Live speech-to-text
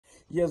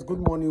Yes, good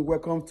morning.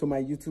 Welcome to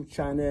my YouTube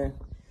channel.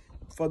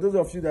 For those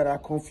of you that are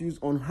confused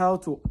on how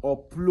to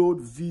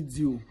upload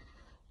video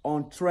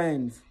on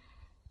Trends,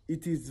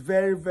 it is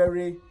very,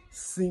 very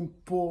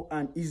simple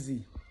and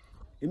easy.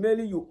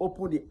 Immediately you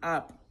open the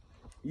app,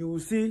 you will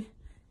see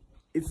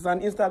it's an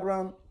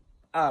Instagram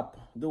app.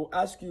 They will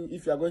ask you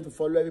if you are going to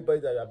follow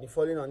everybody that you have been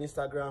following on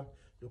Instagram.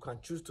 You can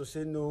choose to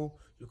say no,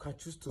 you can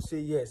choose to say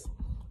yes.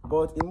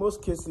 But in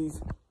most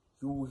cases,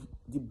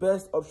 the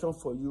best option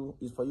for you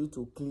is for you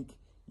to click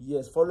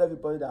yes, follow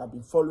everybody that have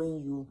been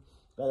following you,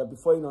 that have been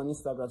following on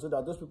Instagram, so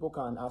that those people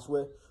can as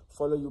well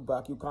follow you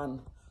back. You can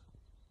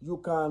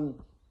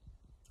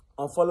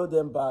unfollow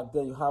them back,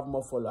 then you have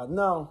more followers.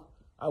 Now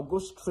I'll go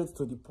straight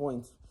to the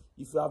point.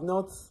 If you have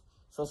not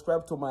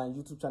subscribed to my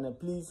YouTube channel,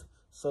 please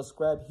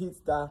subscribe,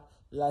 hit that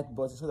like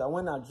button so that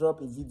when I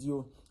drop a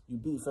video, you'll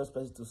be the first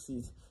person to see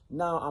it.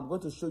 Now I'm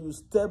going to show you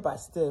step by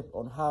step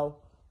on how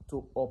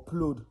to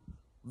upload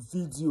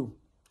video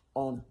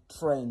on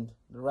Trend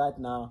right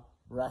now,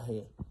 right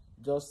here.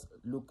 Just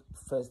look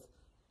first,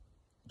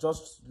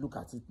 just look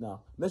at it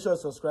now. Make sure you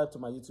subscribe to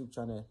my YouTube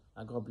channel,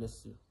 and God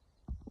bless you.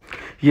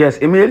 Yes,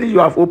 immediately you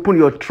have opened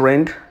your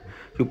Trend,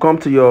 you come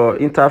to your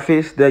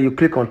interface, then you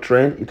click on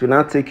Trend. It will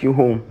now take you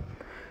home.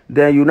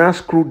 Then you now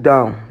scroll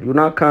down, you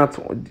now count.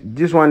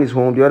 This one is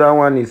home, the other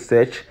one is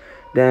search.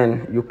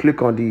 Then you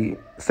click on the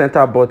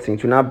center button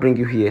to now bring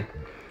you here.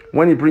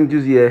 When it brings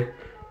you here,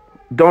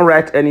 don't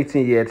write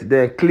anything yet.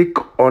 Then click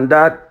on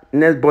that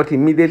next button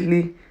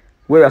immediately,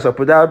 where you're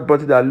supposed, that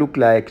button that look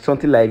like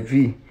something like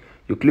V.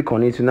 You click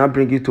on it to now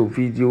bring you to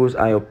videos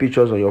and your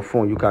pictures on your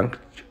phone. You can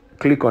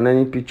click on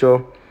any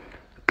picture,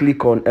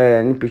 click on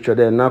any picture,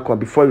 then now come.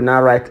 Before you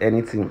now write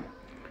anything,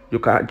 you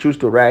can choose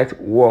to write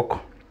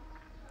work,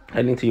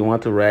 anything you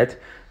want to write.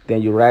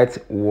 Then you write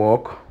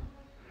work,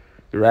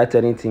 you write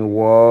anything,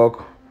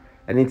 work,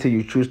 anything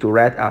you choose to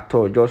write at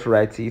all, just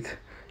write it.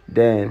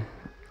 Then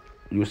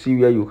you see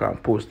where you can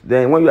post.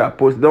 Then when you are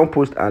post, don't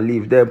post and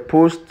leave. Then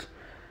post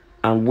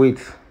and wait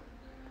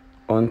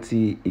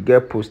until it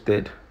get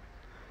posted.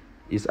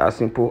 It's as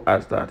simple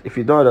as that. If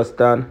you don't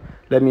understand,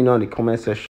 let me know in the comment section.